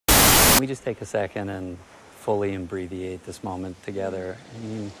we just take a second and fully abbreviate this moment together? I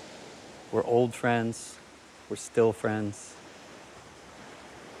mean, we're old friends, we're still friends,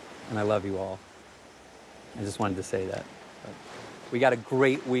 and I love you all. I just wanted to say that. But we got a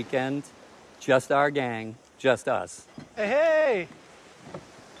great weekend, just our gang, just us. Hey!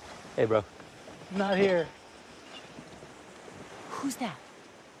 Hey, bro. Not here. Who's that?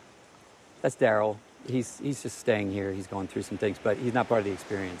 That's Daryl. He's just staying here. He's going through some things, but he's not part of the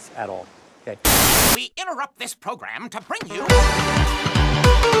experience at all. Okay. We interrupt this program to bring you...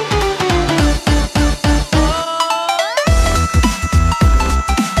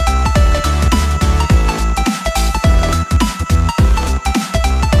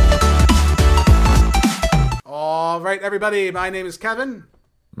 All right, everybody. My name is Kevin.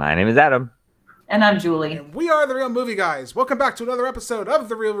 My name is Adam. And I'm Julie. And we are the Real Movie Guys. Welcome back to another episode of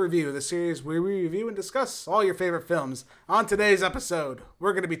The Real Review, the series where we review and discuss all your favorite films. On today's episode,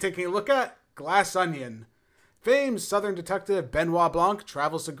 we're going to be taking a look at Glass Onion. Famed Southern detective Benoit Blanc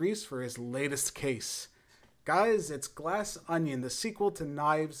travels to Greece for his latest case. Guys, it's Glass Onion, the sequel to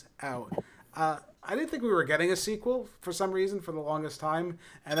Knives Out. I didn't think we were getting a sequel for some reason for the longest time,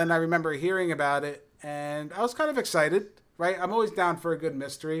 and then I remember hearing about it, and I was kind of excited. Right, I'm always down for a good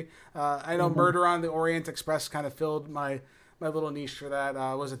mystery. I know Murder on the Orient Express kind of filled my little niche for that.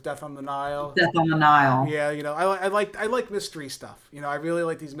 Was it Death on the Nile? Death on the Nile. Yeah, you know, I like mystery stuff. You know, I really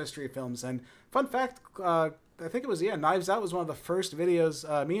like these mystery films. And fun fact, I think it was Knives Out was one of the first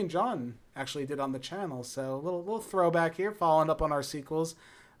videos me and John actually did on the channel. So a little throwback here, following up on our sequels.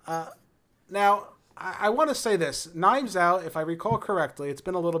 Now I want to say this: Knives Out, if I recall correctly, it's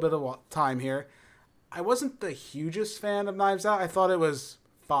been a little bit of time here. I wasn't the hugest fan of Knives Out. I thought it was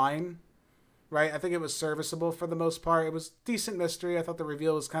fine, right? I think it was serviceable for the most part. It was decent mystery. I thought the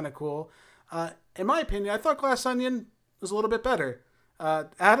reveal was kind of cool. In my opinion, I thought Glass Onion was a little bit better.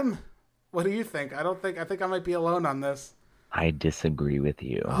 Adam, what do you think? I think I might be alone on this. I disagree with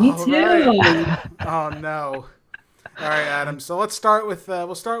you. Me too. Right. Oh no. All right, Adam. So let's start with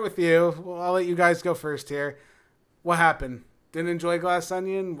we'll start with you. I'll let you guys go first here. What happened? Didn't enjoy Glass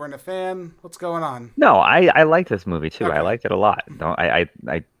Onion? Weren't a fan? What's going on? No, I like this movie too. Okay. I liked it a lot. No, I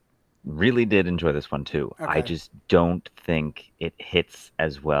really did enjoy this one too. Okay. I just don't think it hits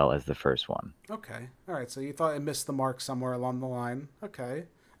as well as the first one. Okay. All right. So you thought it missed the mark somewhere along the line. Okay.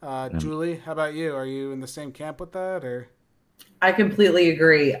 Julie, how about you? Are you in the same camp with that, or? I completely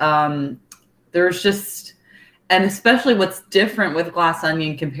agree. There's just, and especially what's different with Glass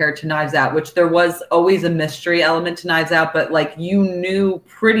Onion compared to Knives Out, which there was always a mystery element to Knives Out, but like you knew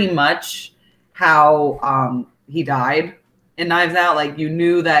pretty much how he died in Knives Out. Like you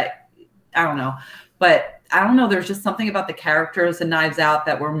knew that, I don't know, but I don't know. There's just something about the characters in Knives Out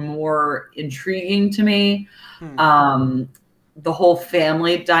that were more intriguing to me. The whole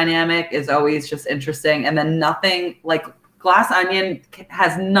family dynamic is always just interesting. And then nothing like Glass Onion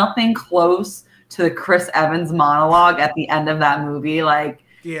has nothing close to the Chris Evans monologue at the end of that movie. Like,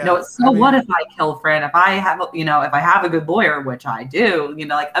 Yeah. no, what if I kill Fran? If I have, if I have a good lawyer, which I do,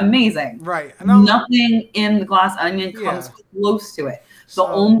 like amazing. Right. Nothing in Glass Onion comes close to it. The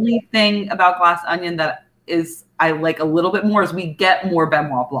only thing about Glass Onion that is I like a little bit more is we get more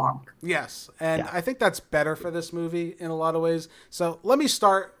Benoit Blanc. Yes. And I think that's better for this movie in a lot of ways. So let me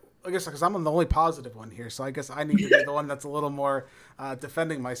start, I guess, because I'm the only positive one here. So I guess I need to be the one that's a little more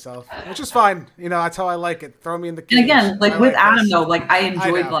defending myself, which is fine. That's how I like it. Throw me in the cage. And again, like with Adam, though, like I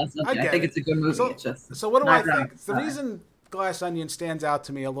enjoyed know. Glass Onion. I think it's a good movie. So what do I think? The reason Glass Onion stands out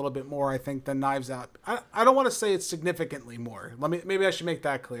to me a little bit more, I think, than Knives Out. I don't want to say it's significantly more. Maybe I should make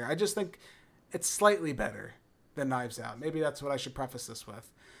that clear. I just think it's slightly better than Knives Out. Maybe that's what I should preface this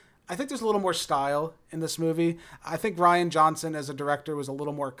with. I think there's a little more style in this movie. I think Rian Johnson as a director was a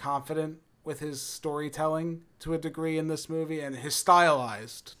little more confident with his storytelling to a degree in this movie and his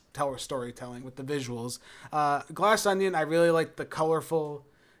stylized storytelling with the visuals. Glass Onion, I really like the colorful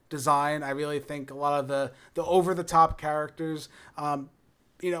design. I really think a lot of the over-the-top characters.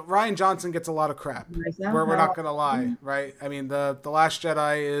 Rian Johnson gets a lot of crap. We're not going to lie, right? I mean, The Last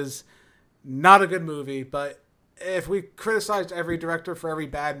Jedi is not a good movie, but if we criticized every director for every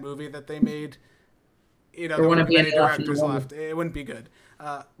bad movie that they made, there wouldn't be any directors left. It wouldn't be good.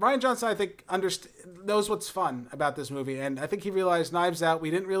 Rian Johnson, I think, knows what's fun about this movie, and I think he realized Knives Out, we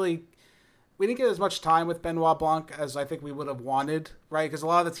didn't get as much time with Benoit Blanc as I think we would have wanted, right? Because a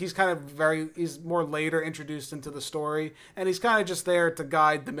lot of he's more later introduced into the story, and he's kind of just there to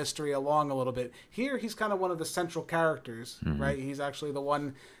guide the mystery along a little bit. Here, he's kind of one of the central characters, right? He's actually the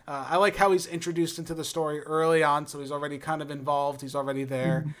one. I like how he's introduced into the story early on, so he's already kind of involved. He's already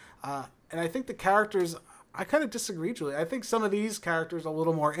there, and I think the characters. I kind of disagree, Julie. I think some of these characters are a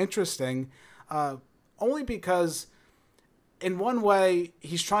little more interesting, only because in one way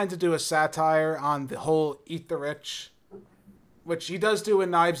he's trying to do a satire on the whole eat the rich, which he does do in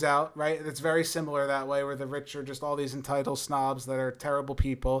Knives Out, right? It's very similar that way, where the rich are just all these entitled snobs that are terrible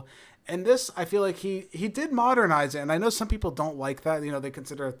people. And this, I feel like he did modernize it, and I know some people don't like that. You know, they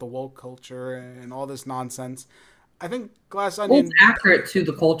consider it the woke culture and all this nonsense. I think Glass Onion... It's accurate to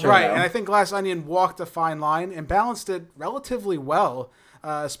the culture, right, though. and I think Glass Onion walked a fine line and balanced it relatively well,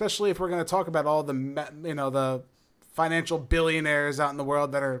 especially if we're going to talk about all the financial billionaires out in the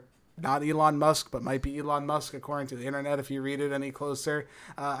world that are not Elon Musk, but might be Elon Musk, according to the internet, if you read it any closer.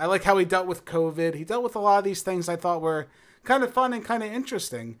 I like how he dealt with COVID. He dealt with a lot of these things I thought were kind of fun and kind of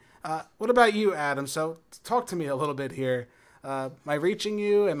interesting. What about you, Adam? So talk to me a little bit here. Am I reaching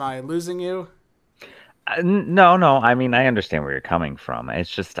you? Am I losing you? No. I mean, I understand where you're coming from. It's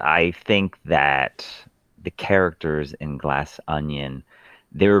just I think that the characters in Glass Onion,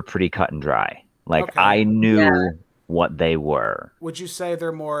 they were pretty cut and dry. Like, Okay. I knew what they were. Would you say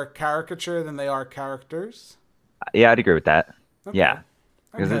they're more caricature than they are characters? Yeah, I'd agree with that. Okay. Yeah.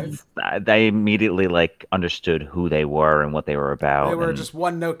 Because Okay. they immediately like understood who they were and what they were about. They were and- just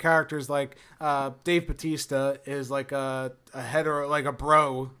one note characters. Like Dave Bautista is like a hetero, like a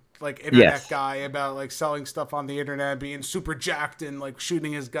bro, like internet Yes. guy about like selling stuff on the internet, being super jacked and like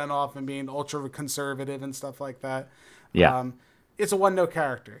shooting his gun off and being ultra conservative and stuff like that. Yeah. It's a one note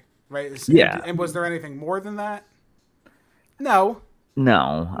character, right? Yeah. And was there anything more than that? No.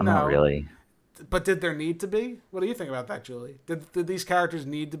 No, I'm No. not really. But did there need to be? What do you think about that, Julie? Did these characters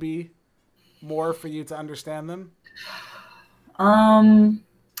need to be more for you to understand them?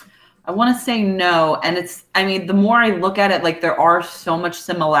 I want to say no. And the more I look at it, like there are so much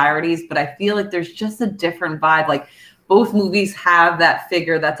similarities, but I feel like there's just a different vibe. Like both movies have that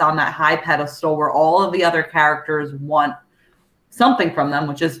figure that's on that high pedestal where all of the other characters want something from them,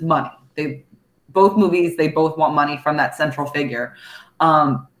 which is money. Both movies want money from that central figure.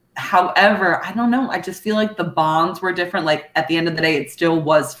 However, I don't know. I just feel like the bonds were different. Like at the end of the day, it still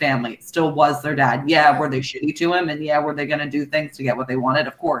was family. It still was their dad. Yeah, were they shitty to him? And yeah, were they going to do things to get what they wanted?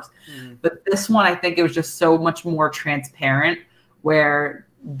 Of course. But this one, I think it was just so much more transparent where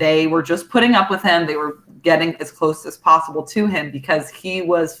they were just putting up with him. They were getting as close as possible to him because he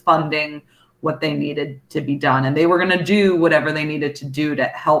was funding what they needed to be done. And they were going to do whatever they needed to do to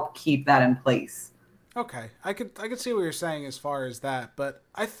help keep that in place. Okay, I could see what you're saying as far as that, but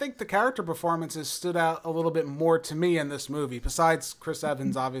I think the character performances stood out a little bit more to me in this movie. Besides Chris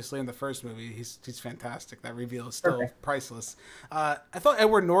Evans, obviously in the first movie, he's fantastic. That reveal is still priceless. I thought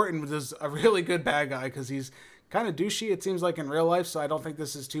Edward Norton was a really good bad guy because he's kind of douchey. It seems like in real life, so I don't think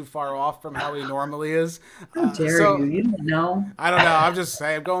this is too far off from how he normally is. How dare you? You don't know. I don't know. I'm just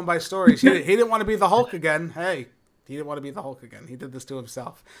saying, going by stories. He didn't want to be the Hulk again. Hey. He didn't want to be the Hulk again. He did this to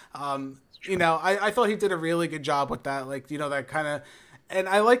himself. I thought he did a really good job with that. Like, that kind of, and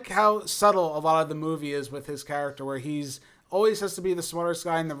I like how subtle a lot of the movie is with his character, where he's always has to be the smartest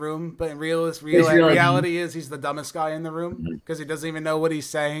guy in the room, but in reality is he's the dumbest guy in the room because he doesn't even know what he's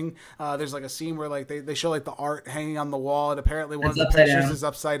saying. There's like a scene where like they show like the art hanging on the wall, and apparently one of the pictures is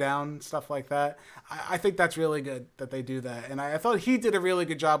upside down, stuff like that. I think that's really good that they do that, and I thought he did a really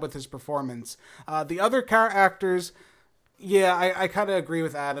good job with his performance. The other actors, yeah, I kind of agree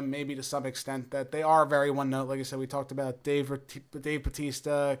with Adam, maybe to some extent, that they are very one note. Like I said, we talked about Dave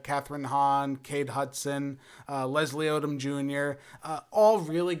Bautista, Catherine Hahn, Cade Hudson, Leslie Odom Jr., all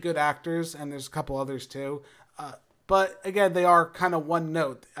really good actors, and there's a couple others too. But again, they are kind of one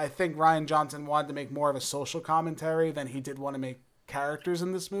note. I think Rian Johnson wanted to make more of a social commentary than he did want to make characters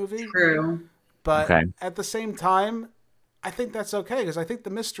in this movie. True. But at the same time, I think that's okay because I think the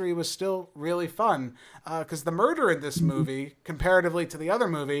mystery was still really fun. Because the murder in this movie, comparatively to the other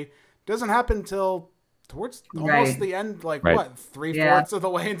movie, doesn't happen until towards almost the end, like what, 3/4 of the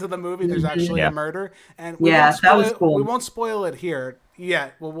way into the movie, there's actually a murder. And that was cool. We won't spoil it here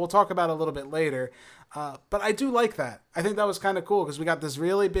yet. We'll talk about it a little bit later. But I do like that. I think that was kind of cool because we got this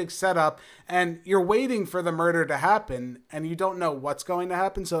really big setup and you're waiting for the murder to happen and you don't know what's going to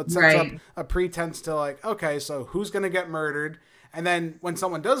happen. So it sets up a pretense to like, okay, so who's going to get murdered? And then when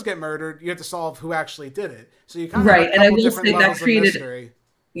someone does get murdered, you have to solve who actually did it. So you kind of have a and I couple will different say that levels of created, mystery.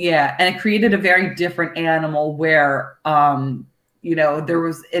 yeah, and it created a very different animal where, there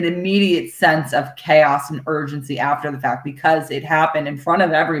was an immediate sense of chaos and urgency after the fact because it happened in front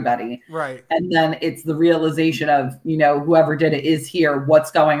of everybody. Right. And then it's the realization of, whoever did it is here,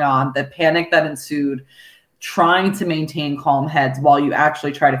 what's going on, the panic that ensued, trying to maintain calm heads while you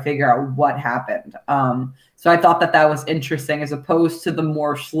actually try to figure out what happened. So I thought that was interesting as opposed to the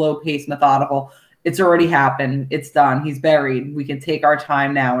more slow-paced, methodical. it's already happened. It's done. He's buried. We can take our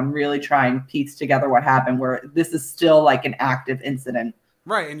time now and really try and piece together what happened, where this is still like an active incident.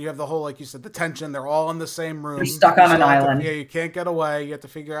 Right, and you have the whole, like you said, the tension. They're all in the same room. They're stuck on an island. Yeah, you can't get away. You have to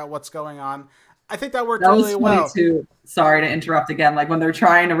figure out what's going on. I think that worked That really was well. funny too. Sorry to interrupt again. Like when they're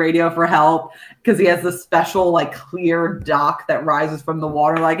trying to radio for help, because he has this special like clear dock that rises from the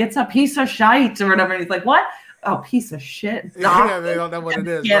water, like it's a piece of shite or whatever. And he's like, "What? Oh, piece of shit." Dock. Yeah, they don't know what it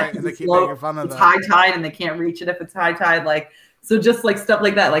is, Yeah, right? And they keep low, making fun of it's that. high tide, and they can't reach it if it's high tide. Like so, just like stuff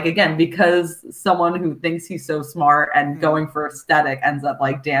like that. Like again, because someone who thinks he's so smart and going for aesthetic ends up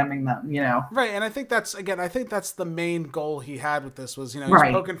like damning them. You know. Right, and I think that's the main goal he had with this was, he's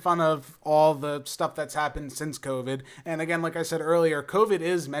Right. poking fun of all the stuff that's happened since COVID. And again, like I said earlier, COVID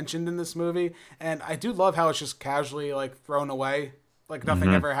is mentioned in this movie, and I do love how it's just casually like thrown away, like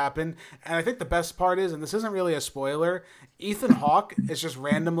nothing ever happened. And I think the best part is, and this isn't really a spoiler, Ethan Hawke is just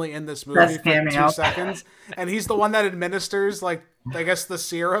randomly in this movie Best for cameo. 2 seconds, and he's the one that administers like, I guess, the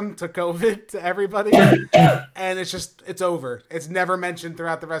serum to COVID to everybody, and it's over. It's never mentioned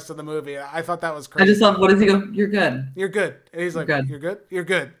throughout the rest of the movie. I thought that was crazy. I just love. What does he go? You're good. You're good. And he's like, Good. you're good? You're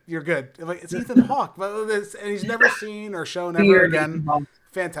good. You're good. I'm like, it's Ethan Hawke. And he's never seen or shown ever Weird. again.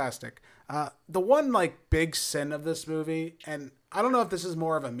 Fantastic. The one like big sin of this movie, and I don't know if this is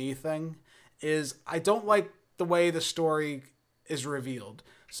more of a me thing, is I don't like the way the story is revealed.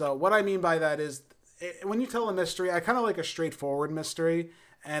 So what I mean by that is, when you tell a mystery, I kind of like a straightforward mystery,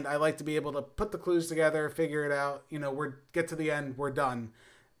 and I like to be able to put the clues together, figure it out, get to the end, we're done.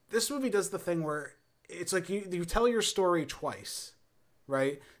 This movie does the thing where it's like you tell your story twice,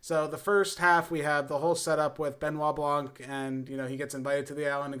 right? So the first half, we have the whole setup with Benoit Blanc, and he gets invited to the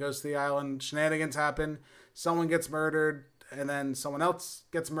island and goes to the island. Shenanigans happen. Someone gets murdered, and then someone else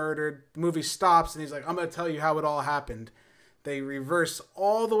gets murdered. The movie stops, and he's like, I'm going to tell you how it all happened. They reverse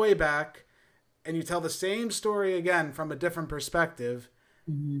all the way back, and you tell the same story again from a different perspective,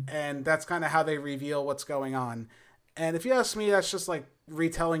 and that's kind of how they reveal what's going on. And if you ask me, that's just like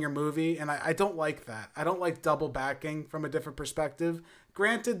retelling your movie, and I don't like that. I don't like double backing from a different perspective.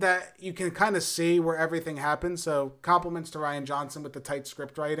 Granted that you can kind of see where everything happens, so compliments to Rian Johnson with the tight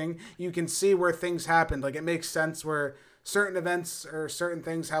script writing. You can see where things happened. Like, it makes sense where certain events or certain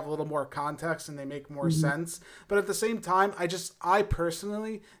things have a little more context and they make more sense. But at the same time, I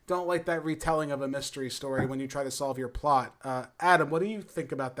personally don't like that retelling of a mystery story when you try to solve your plot. Adam, what do you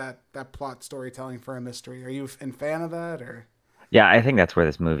think about that plot storytelling for a mystery? Are you a fan of that, or? Yeah, I think that's where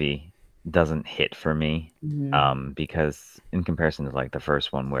this movie doesn't hit for me, because in comparison to like the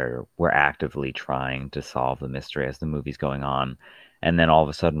first one, where we're actively trying to solve the mystery as the movie's going on, and then all of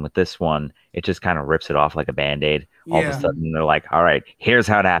a sudden with this one, it just kind of rips it off like a Band-Aid. All of a sudden they're like, all right, here's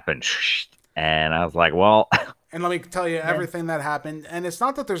how it happened. And I was like, well... And let me tell you everything that happened. And it's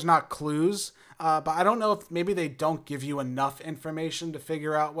not that there's not clues, but I don't know if maybe they don't give you enough information to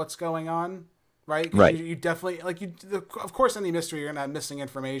figure out what's going on. Right? Right. You definitely, of course, any mystery, you're going to have missing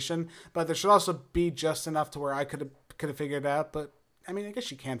information, but there should also be just enough to where I could have figured it out. But I mean, I guess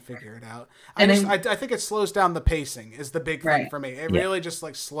you can figure it out. I think it slows down the pacing is the big thing for me. It really just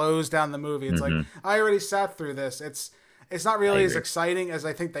like slows down the movie. It's like, I already sat through this. It's not really as exciting as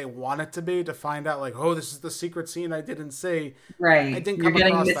I think they want it to be, to find out like, oh, this is the secret scene I didn't see. Right. I didn't You're come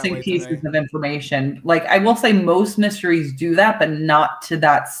getting across that missing way pieces today. of information. Like, I will say most mysteries do that, but not to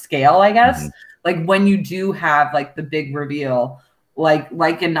that scale, I guess. Like when you do have like the big reveal, like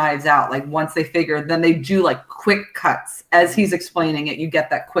in Knives Out, like once they figure, then they do like quick cuts as he's explaining it. You get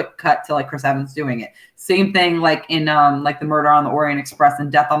that quick cut to like Chris Evans doing it. Same thing like in like the Murder on the Orient Express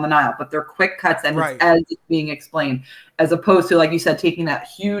and Death on the Nile, but they're quick cuts and it's as it's being explained, as opposed to, like you said, taking that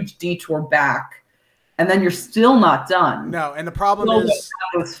huge detour back. And then you're still not done. No, and the problem is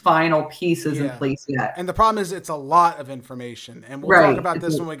those final pieces in place yet. And the problem is it's a lot of information. And we'll talk about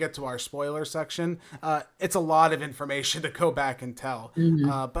this when we get to our spoiler section. It's a lot of information to go back and tell.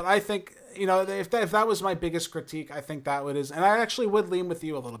 But I think, if that was my biggest critique, I think that is, and I actually would lean with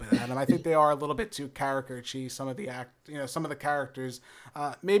you a little bit, Adam. I think they are a little bit too caricature-y, some of the characters.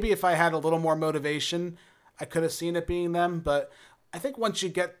 Maybe if I had a little more motivation, I could have seen it being them. But I think once you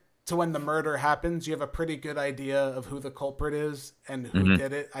get to when the murder happens, you have a pretty good idea of who the culprit is and who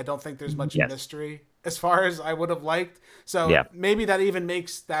did it. I don't think there's much mystery as far as I would have liked. So maybe that even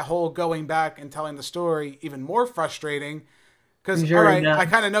makes that whole going back and telling the story even more frustrating, because I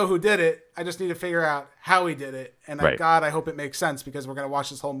kind of know who did it. I just need to figure out how he did it. And God, I hope it makes sense, because we're going to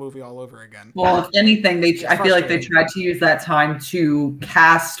watch this whole movie all over again. Well, if anything, I feel like they tried to use that time to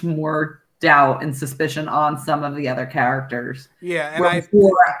cast more doubt and suspicion on some of the other characters. Yeah, and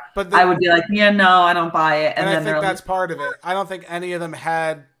I would be like, yeah, no, I don't buy it. And I think that's part of it. I don't think any of them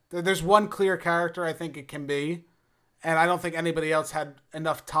had There's one clear character I think it can be, and I don't think anybody else had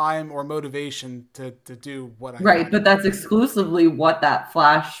enough time or motivation to do what I Right, got. but that's exclusively what that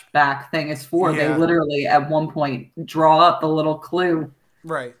flashback thing is for. Yeah. They literally at one point draw up the little clue.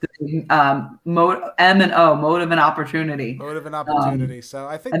 Right. M and O, motive and opportunity. Motive and opportunity. So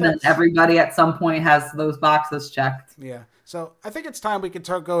I think And then everybody at some point has those boxes checked. Yeah. So I think it's time we can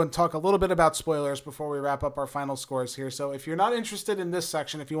go and talk a little bit about spoilers before we wrap up our final scores here. So if you're not interested in this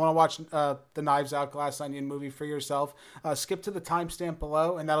section, if you want to watch the Knives Out Glass Onion movie for yourself, skip to the timestamp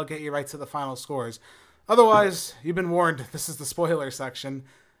below, and that'll get you right to the final scores. Otherwise, you've been warned. This is the spoiler section.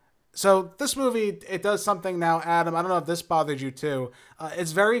 So this movie, it does something now, Adam. I don't know if this bothered you too.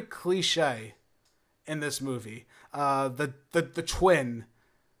 It's very cliche in this movie. The twin.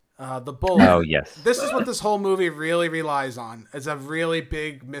 The bull. Oh, yes. This is what this whole movie really relies on. It's a really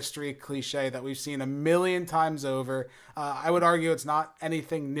big mystery cliche that we've seen a million times over. I would argue it's not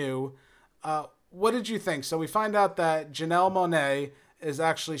anything new. What did you think? So we find out that Janelle Monáe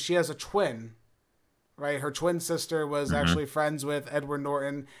she has a twin, right? Her twin sister was actually friends with Edward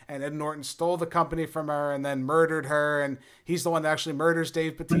Norton, and Ed Norton stole the company from her and then murdered her, and he's the one that actually murders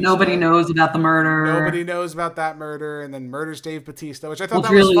Dave Bautista. But nobody knows about the murder. Nobody knows about that murder, and then murders Dave Bautista, which I thought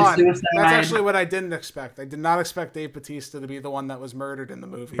that really was fun. suicide. That's actually what I didn't expect. I did not expect Dave Bautista to be the one that was murdered in the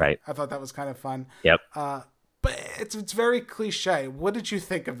movie. Right. I thought that was kind of fun. Yep. But it's very cliche. What did you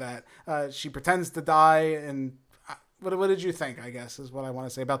think of that? She pretends to die, and what did you think, I guess, is what I want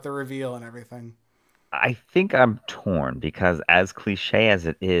to say about the reveal and everything. I think I'm torn because as cliche as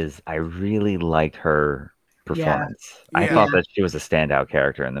it is, I really liked her performance. I Yeah. thought that she was a standout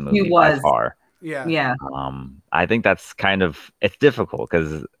character in the movie by was. far. Yeah. Yeah. I think that's it's difficult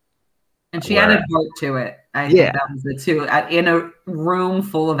because And she added heart to it. I think that was it too. In a room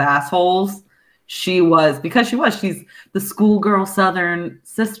full of assholes, she's the schoolgirl Southern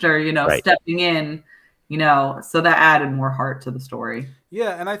sister, Right. stepping in, so that added more heart to the story.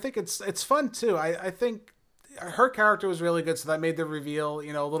 Yeah, and I think it's fun too. I think her character was really good, so that made the reveal,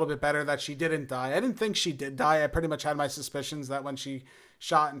 a little bit better that she didn't die. I didn't think she did die. I pretty much had my suspicions that when she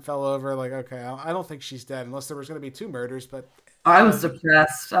shot and fell over, like, okay, I don't think she's dead unless there was going to be two murders, but I was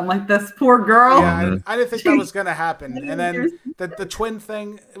depressed. I'm like, this poor girl. yeah, I didn't think that was going to happen. And then the twin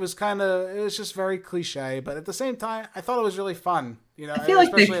thing, it was just very cliche, but at the same time, I thought it was really fun. I feel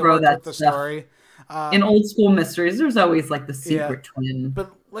like they throw that the stuff. story. In old school mysteries, there's always like the secret twin.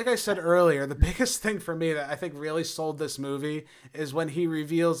 But like I said earlier, the biggest thing for me that I think really sold this movie is when he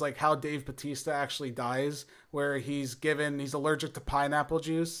reveals like how Dave Bautista actually dies, where he's allergic to pineapple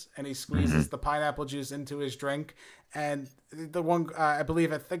juice and he squeezes the pineapple juice into his drink. And the one, I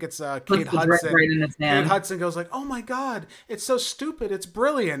think it's Kate Hudson. Right in his hand. Kate Hudson goes like, "Oh my God, it's so stupid. It's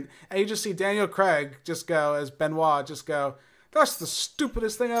brilliant." And you just see Daniel Craig as Benoit "That's the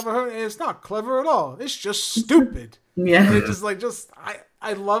stupidest thing I ever heard. It's not clever at all. It's just stupid." Yeah. And it's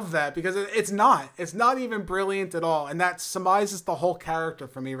I love that because it's not even brilliant at all. And that surmises the whole character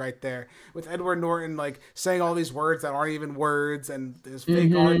for me right there with Edward Norton, like saying all these words that aren't even words and his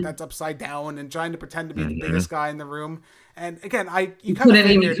fake art that's upside down and trying to pretend to be the biggest guy in the room. And again, you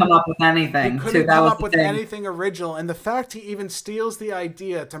couldn't even come up with anything. He couldn't come up with anything original. And the fact he even steals the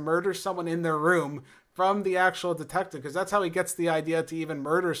idea to murder someone in their room from the actual detective, because that's how he gets the idea to even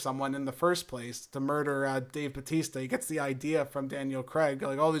murder someone in the first place, to murder Dave Bautista. He gets the idea from Daniel Craig,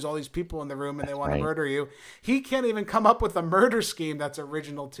 like all these people in the room and they want to murder you. He can't even come up with a murder scheme that's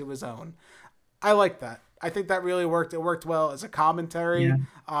original to his own. I like that. I think that really worked. It worked well as a commentary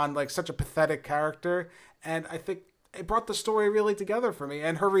on like such a pathetic character, and I think it brought the story really together for me.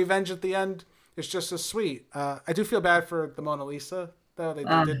 And her revenge at the end is just as sweet. I do feel bad for the Mona Lisa, though. They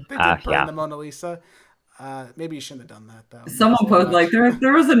did burn the Mona Lisa. Maybe you shouldn't have done that, though. Someone posted like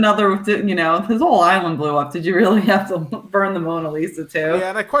there was another, his whole island blew up. Did you really have to burn the Mona Lisa too? Yeah,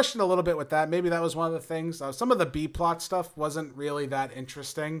 and I questioned a little bit with that. Maybe that was one of the things. Some of the B plot stuff wasn't really that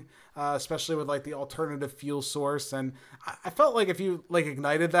interesting, especially with like the alternative fuel source. And I felt like if you like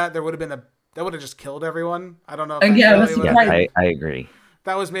ignited that, that would have just killed everyone. I don't know. I agree.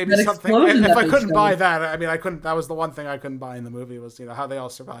 That was maybe something. If I couldn't buy that, I mean, I couldn't. That was the one thing I couldn't buy in the movie was how they all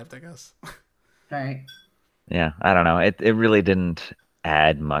survived, I guess. Right. Yeah, I don't know. It really didn't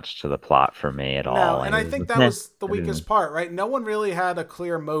add much to the plot for me at all. No, and I think that was the weakest part, right? No one really had a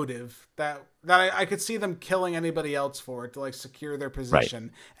clear motive that I could see them killing anybody else for it to like secure their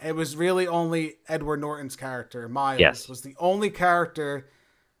position. Right. It was really only Edward Norton's character, Miles, was the only character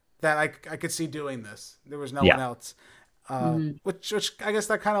that I could see doing this. There was no one else. Which I guess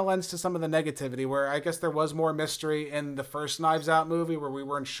that kind of lends to some of the negativity, where I guess there was more mystery in the first Knives Out movie where we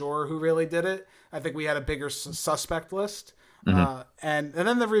weren't sure who really did it. I think we had a bigger suspect list. And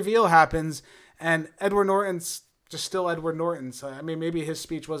then the reveal happens, and Edward Norton's just still Edward Norton. So I mean, maybe his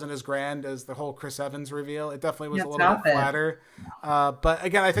speech wasn't as grand as the whole Chris Evans reveal. It definitely was a little bit flatter. But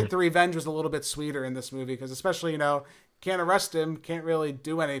again, I think the revenge was a little bit sweeter in this movie because, especially, can't arrest him, can't really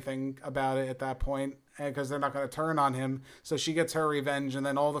do anything about it at that point because they're not going to turn on him. So she gets her revenge, and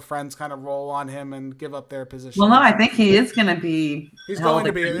then all the friends kind of roll on him and give up their position. Well, no, I think he is going to be. He's going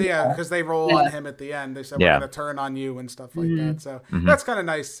to be, because they roll on him at the end. They said, we're going to turn on you and stuff like that. So that's kind of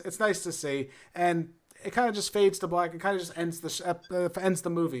nice. It's nice to see. And it kind of just fades to black. It kind of just ends the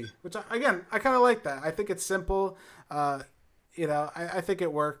movie, which, again, I kind of like that. I think it's simple. I think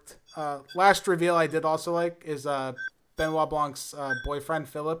it worked. Last reveal I did also like is Benoit Blanc's boyfriend,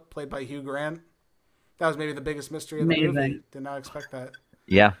 Philip, played by Hugh Grant. That was maybe the biggest mystery of the movie. Did not expect that.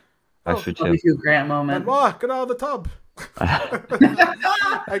 Yeah, I should too. Hugh Grant moment. Benoit, get out of the tub.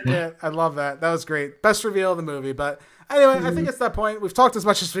 I can't. I love that. That was great. Best reveal of the movie. But anyway, I think it's that point. We've talked as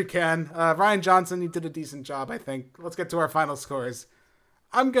much as we can. Rian Johnson, you did a decent job, I think. Let's get to our final scores.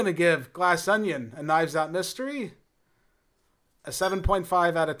 I'm going to give Glass Onion, a Knives Out mystery, a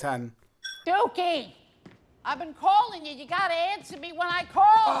 7.5 out of 10. Dookie, I've been calling you. You gotta answer me when I call.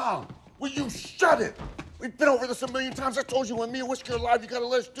 Oh, will you shut it? We've been over this a million times. I told you when me and Whisker are alive, you gotta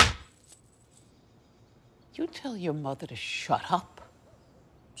let us do. You tell your mother to shut up.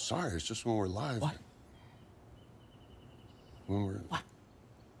 Sorry, it's just when we're live. What? When we're... What?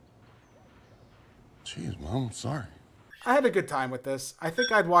 Jeez, Mom, I'm sorry. I had a good time with this. I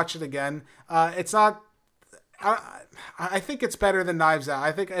think I'd watch it again. It's not... I think it's better than Knives Out.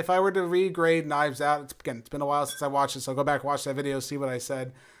 I think if I were to regrade Knives Out, it's been a while since I watched it, so I'll go back, watch that video, see what I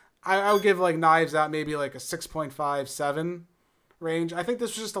said. I would give Knives Out maybe a 6.5, 7 range. I think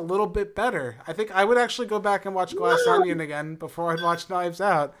this was just a little bit better. I think I would actually go back and watch Glass Onion again before I'd watch Knives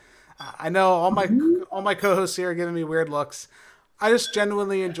Out. I know all my co-hosts here are giving me weird looks. I just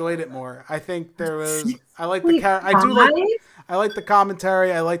genuinely enjoyed it more. I think there was. I like the I like the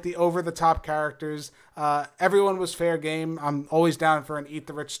commentary. I like the over-the-top characters. Everyone was fair game. I'm always down for an Eat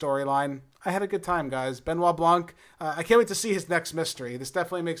the Rich storyline. I had a good time, guys. Benoit Blanc. I can't wait to see his next mystery. This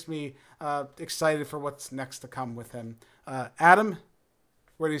definitely makes me excited for what's next to come with him. Adam,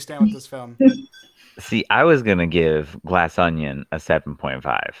 where do you stand with this film? See, I was gonna give Glass Onion a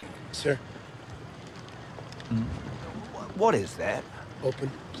 7.5. Sir, What is that? open,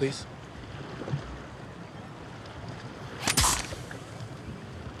 please.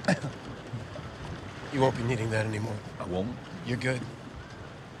 You won't be needing that anymore. I won't. You're good.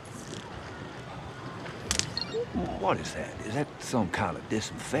 What is that? Is that some kind of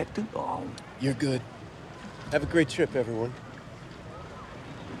disinfectant? Oh, You're good. Have a great trip, everyone.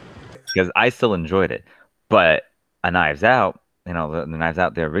 Because I still enjoyed it, but a Knives Out, the Knives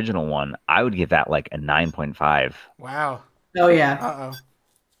Out, the original one, I would give that a 9.5. Wow. Oh, yeah. Uh-oh.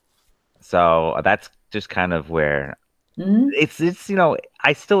 So that's just kind of where it's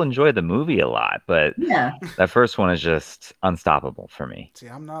I still enjoy the movie a lot, but that first one is just unstoppable for me. See,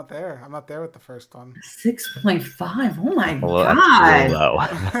 I'm not there. I'm not there with the first one. 6.5. Oh, my Well, God. that's really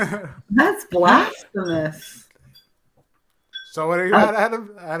low. That's blasphemous. So what are you at,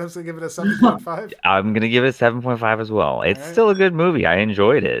 Adam? Adam's going to give it a 7.5? I'm gonna give it 7.5 as well. It's still a good movie. I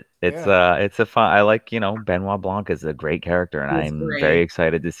enjoyed it. It's a fun. I like Benoit Blanc is a great character, and I'm very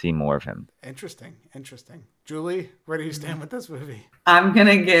excited to see more of him. Interesting. Julie, where do you stand with this movie? I'm going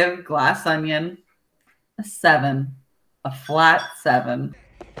to give Glass Onion a 7. A flat 7.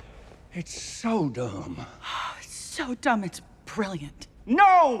 it's so dumb. It's so dumb, it's brilliant.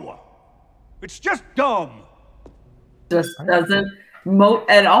 No! It's just dumb. Just doesn't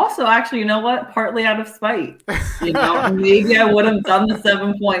and also, actually, you know what? Partly out of spite. Maybe I would have done the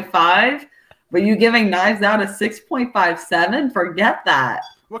 7.5, but you giving Knives Out a 6.57? Forget that.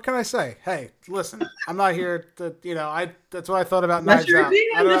 What can I say? Hey, listen, I'm not here to, that's what I thought about Knives That's your Out.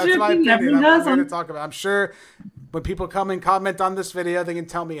 opinion. That's my opinion. Everyone I'm has here to them. talk about. I'm sure when people come and comment on this video, they can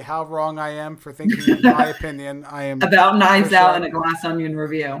tell me how wrong I am for thinking my opinion. I am About Knives for Out sure. and a Glass Onion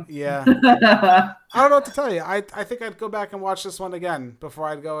review. Yeah. I don't know what to tell you. I think I'd go back and watch this one again before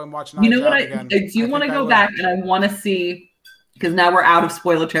I'd go and watch Knives You know what? Out I again. do want to go back, and I want to see, because now we're out of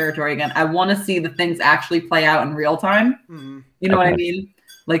spoiler territory again. I want to see the things actually play out in real time. Mm-hmm. You know what I mean?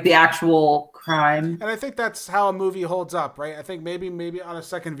 Like the actual crime. And I think that's how a movie holds up, right? I think maybe on a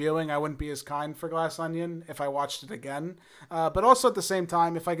second viewing, I wouldn't be as kind for Glass Onion if I watched it again. But also at the same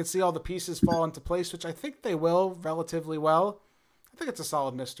time, if I could see all the pieces fall into place, which I think they will relatively well, I think it's a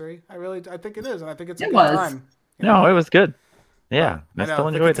solid mystery. I think it is, and I think it's a good time. No, it was good. Yeah, I know, still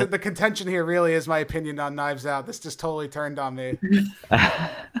enjoyed it. The contention here really is my opinion on Knives Out. This just totally turned on me.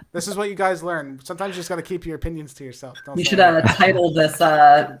 This is what you guys learn. Sometimes you just got to keep your opinions to yourself. Don't You say should it. title this,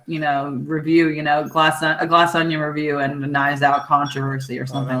 review, a glass onion review and a Knives Out controversy or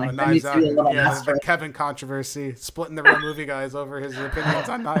something like that. Knives Needs to Out. be a little Yeah, master. the Kevin controversy, splitting the Real Movie Guys over his opinions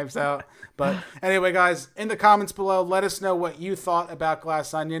on Knives Out. But anyway, guys, in the comments below, let us know what you thought about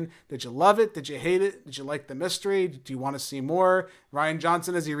Glass Onion. Did you love it? Did you hate it? Did you like the mystery? Do you want to see more? Rian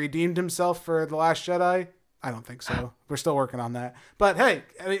Johnson, has he redeemed himself for The Last Jedi? I don't think so. We're still working on that. But hey,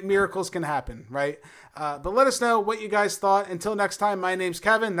 I mean, miracles can happen, right? But let us know what you guys thought. Until next time, my name's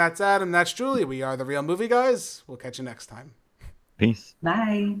Kevin. That's Adam. That's Julie. We are the Real Movie Guys. We'll catch you next time. Peace.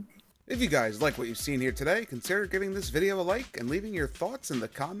 Bye. If you guys like what you've seen here today, consider giving this video a like and leaving your thoughts in the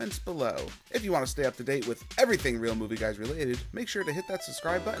comments below. If you want to stay up to date with everything Real Movie Guys related, make sure to hit that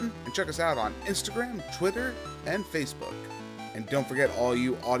subscribe button and check us out on Instagram, Twitter, and Facebook. And don't forget, all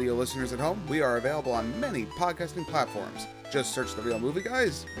you audio listeners at home, we are available on many podcasting platforms. Just search The Real Movie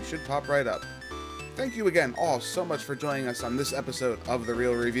Guys, you should pop right up. Thank you again all so much for joining us on this episode of The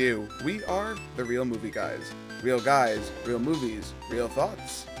Real Review. We are The Real Movie Guys. Real guys, real movies, real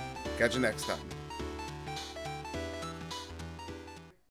thoughts. Catch you next time.